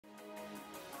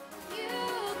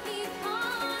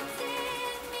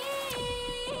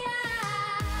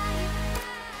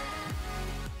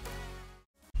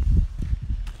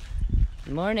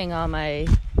Good morning, all my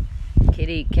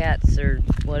kitty cats or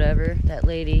whatever that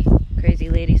lady, crazy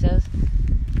lady says.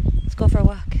 Let's go for a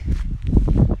walk.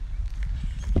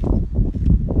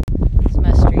 It's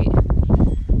my street.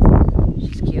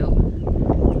 She's cute.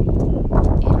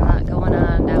 Ain't a lot going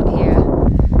on out here.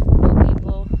 No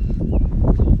people.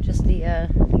 Just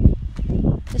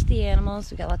the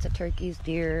animals. We got lots of turkeys,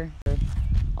 deer,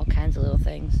 all kinds of little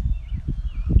things.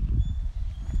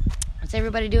 What's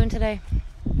everybody doing today?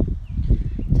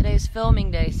 Today's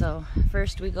filming day, so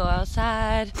first we go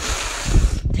outside,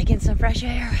 take in some fresh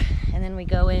air, and then we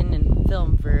go in and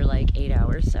film for like 8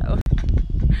 hours, so.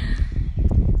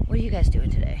 What are you guys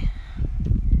doing today?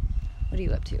 What are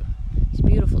you up to? It's a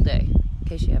beautiful day, in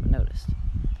case you haven't noticed.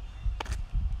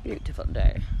 Beautiful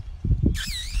day.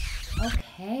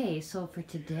 Okay, so for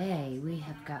today, we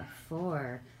have got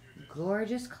 4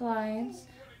 gorgeous clients.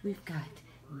 We've got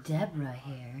Deborah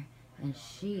here. And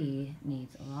she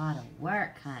needs a lot of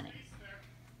work, honey.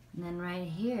 And then right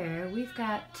here, we've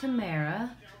got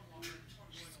Tamara.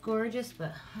 She's gorgeous,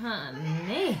 but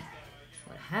honey,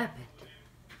 what happened?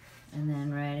 And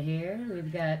then right here,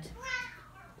 we've got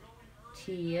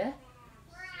Tia.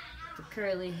 The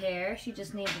curly hair. She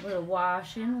just needs a little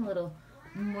washing, a little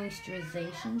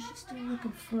moisturization. She's still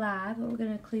looking fly, but we're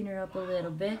going to clean her up a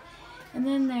little bit. And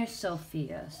then there's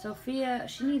Sophia. Sophia,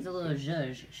 she needs a little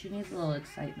zhuzh. She needs a little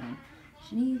excitement.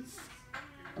 She needs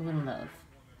a little love.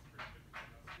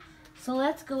 So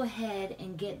let's go ahead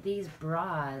and get these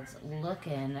broads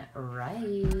looking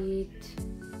right.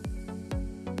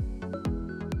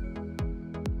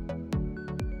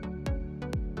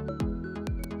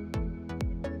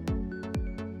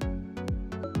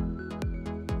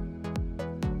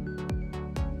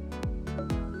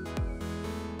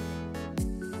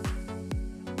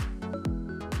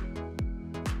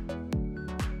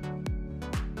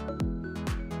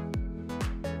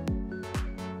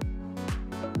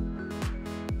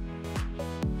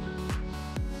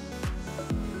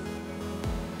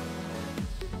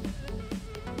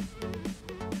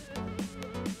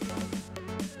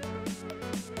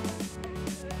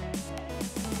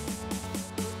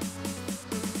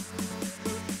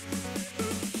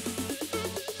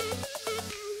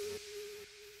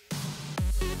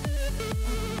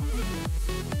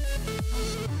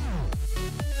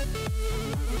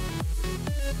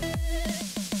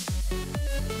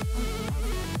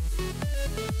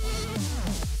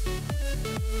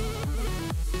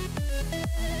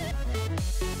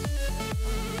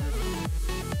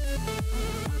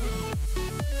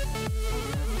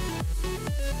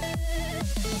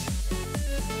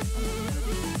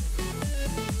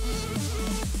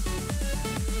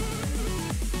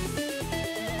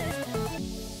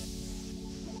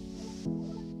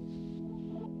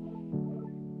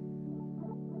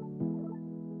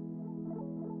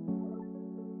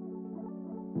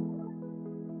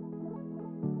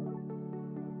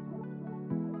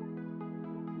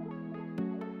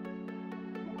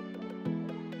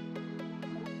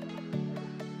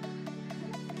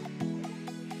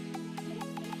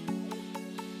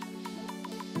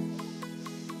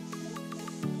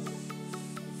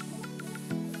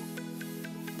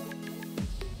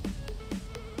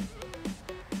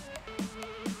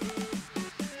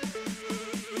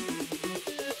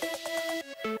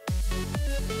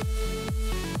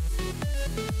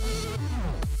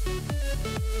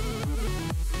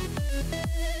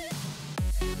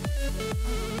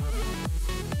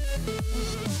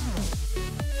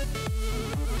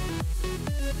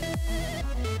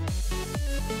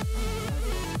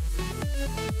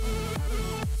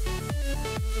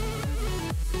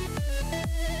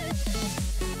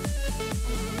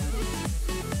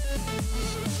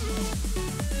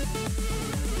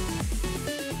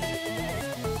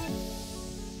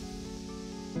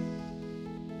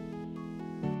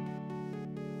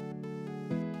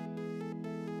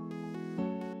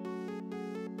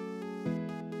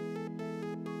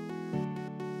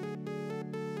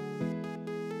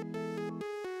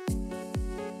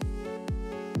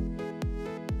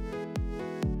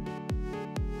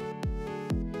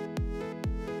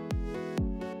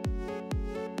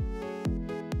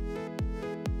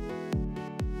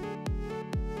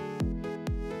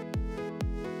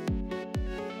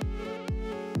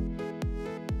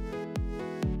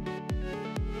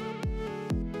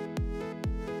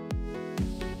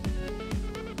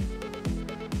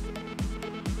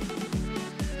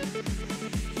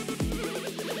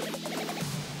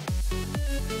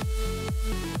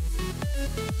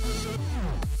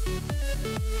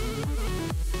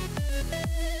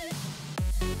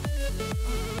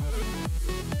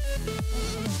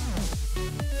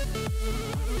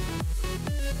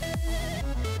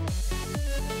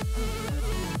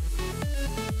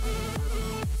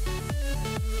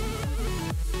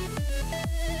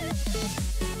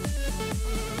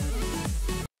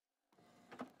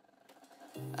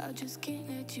 I just can't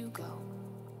let you go.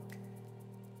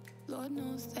 Lord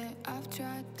knows that I've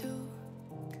tried to.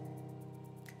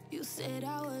 You said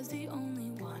I was the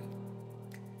only one.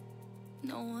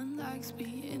 No one likes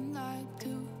being lied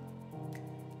to.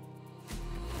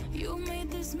 You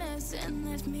made this mess and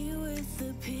left me with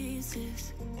the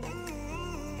pieces.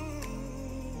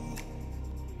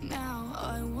 Now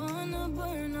I wanna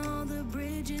burn all the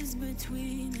bridges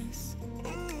between us.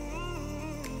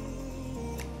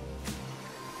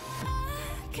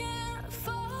 I can't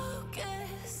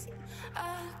focus,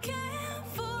 I can't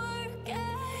forget.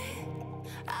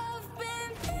 I've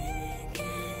been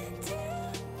thinking too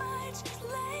much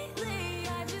lately.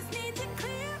 I just need to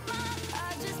clear my head.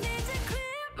 I just need to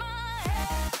clear my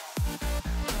head.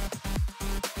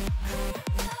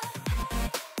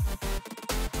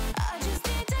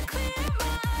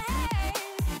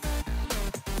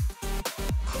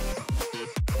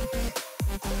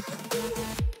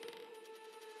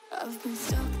 I've been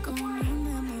stuck on your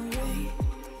memory,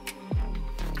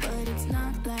 but it's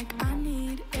not like I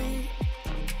need it.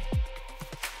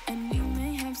 And we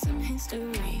may have some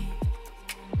history,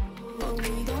 but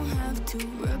we don't have to